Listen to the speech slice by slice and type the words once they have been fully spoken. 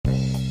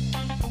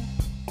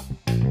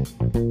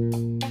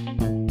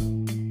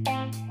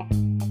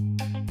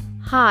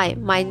Hi,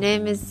 my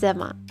name is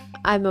Zema.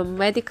 I'm a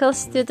medical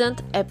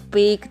student, a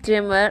big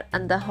dreamer,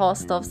 and the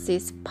host of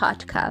this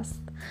podcast.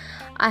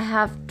 I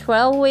have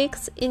 12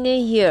 weeks in a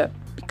year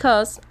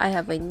because I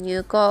have a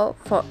new goal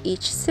for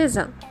each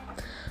season.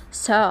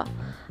 So,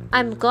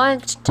 I'm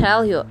going to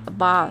tell you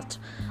about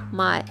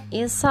my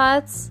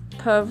insights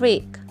per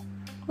week.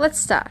 Let's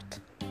start.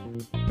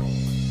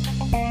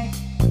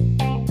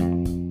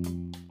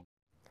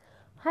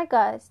 Hi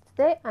guys,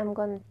 today I'm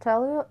going to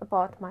tell you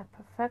about my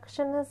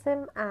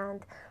perfectionism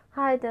and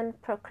hidden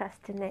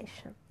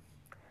procrastination.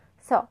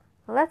 So,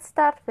 let's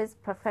start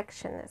with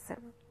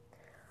perfectionism.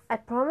 I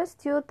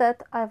promised you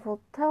that I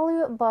will tell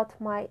you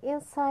about my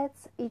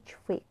insights each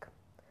week.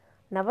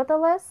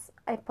 Nevertheless,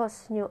 I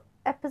post new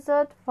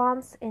episode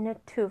once in a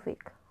 2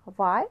 week.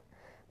 Why?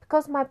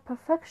 Because my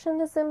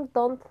perfectionism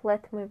don't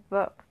let me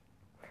work.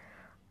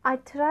 I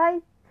try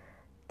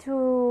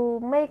to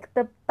make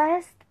the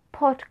best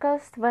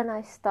podcast when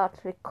I start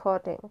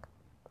recording.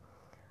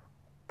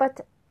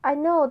 But I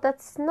know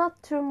that's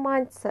not true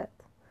mindset.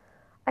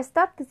 I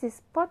started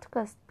this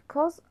podcast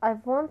because I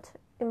want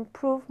to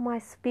improve my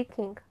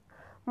speaking.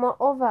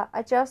 Moreover,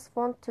 I just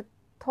want to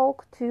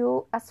talk to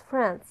you as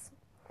friends.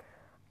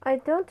 I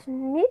don't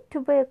need to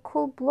be a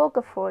cool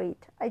blogger for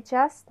it. I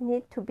just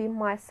need to be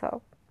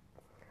myself.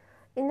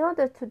 In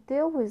order to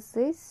deal with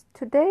this,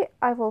 today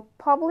I will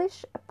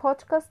publish a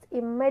podcast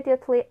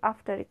immediately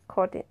after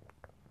recording.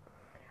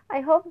 I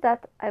hope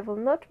that I will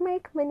not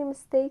make many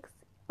mistakes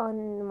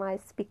on my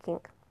speaking.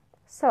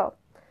 So,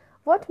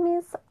 what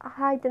means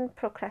hidden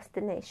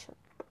procrastination?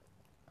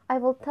 I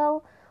will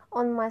tell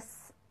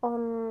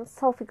on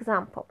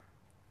self-example.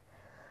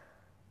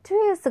 2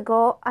 years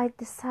ago, I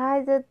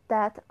decided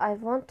that I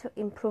want to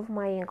improve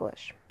my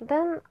English.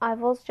 Then I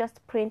was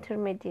just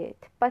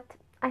pre-intermediate, but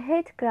I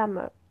hate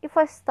grammar. If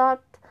I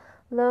start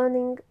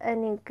learning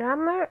any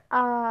grammar,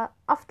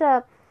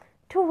 after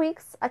 2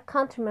 weeks, I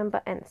can't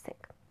remember anything.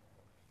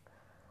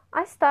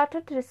 I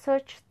started to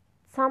research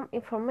some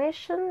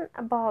information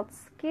about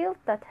skills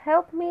that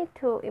help me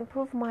to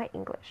improve my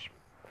English.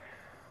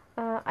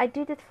 I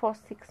did it for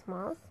 6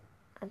 months,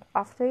 and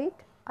after it,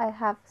 I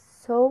have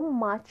so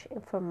much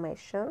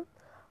information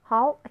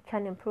how I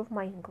can improve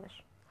my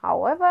English.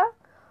 However,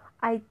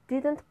 I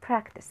didn't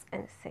practice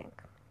anything.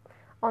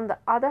 On the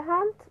other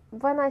hand,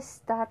 when I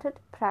started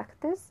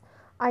practice,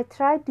 I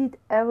did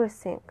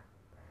everything.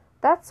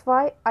 That's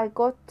why I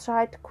got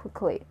tried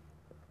quickly.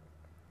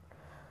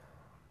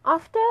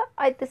 After,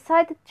 I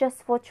decided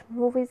just watch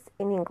movies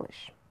in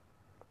English.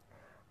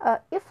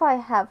 If I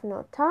have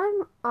no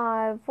time,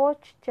 I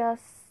watch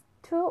just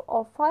 2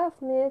 or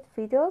 5 minute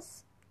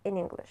videos in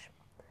English.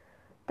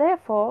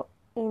 Therefore,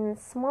 in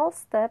small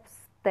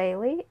steps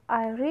daily,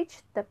 I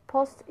reached the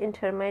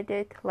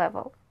post-intermediate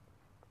level.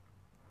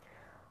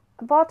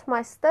 About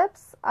my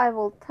steps, I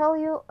will tell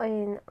you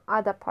in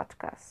other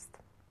podcasts.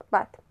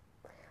 But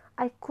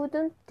I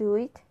couldn't do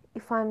it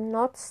if I'm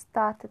not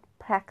started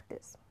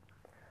practice.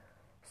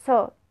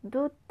 So,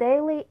 do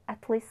daily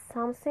at least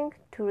something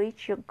to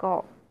reach your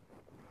goal.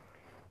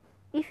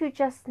 If you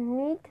just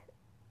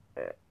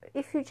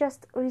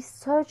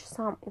research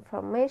some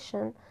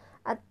information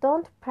and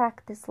don't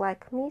practice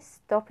like me,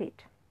 stop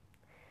it.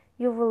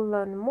 You will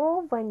learn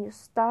more when you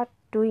start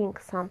doing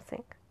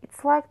something.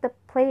 It's like the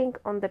playing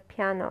on the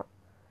piano.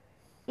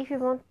 If you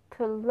want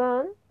to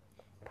learn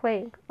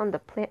playing on the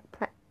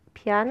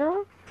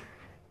piano,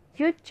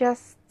 you need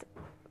just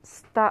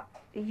start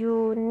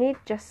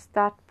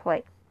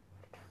playing.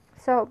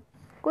 So,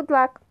 good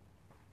luck.